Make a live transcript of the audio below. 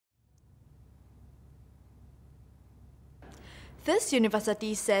This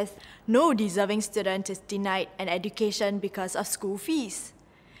university says no deserving student is denied an education because of school fees.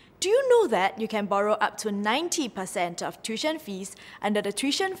 Do you know that you can borrow up to 90% of tuition fees under the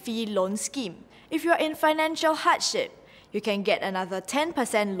tuition fee loan scheme? If you're in financial hardship, you can get another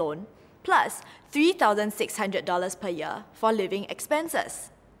 10% loan plus $3,600 per year for living expenses.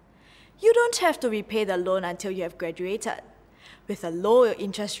 You don't have to repay the loan until you have graduated. With a low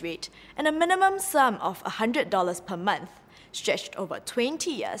interest rate and a minimum sum of $100 per month, stretched over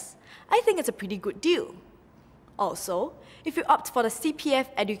 20 years, I think it's a pretty good deal. Also, if you opt for the CPF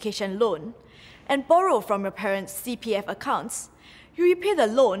education loan and borrow from your parents' CPF accounts, you repay the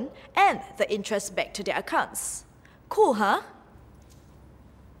loan and the interest back to their accounts. Cool, huh?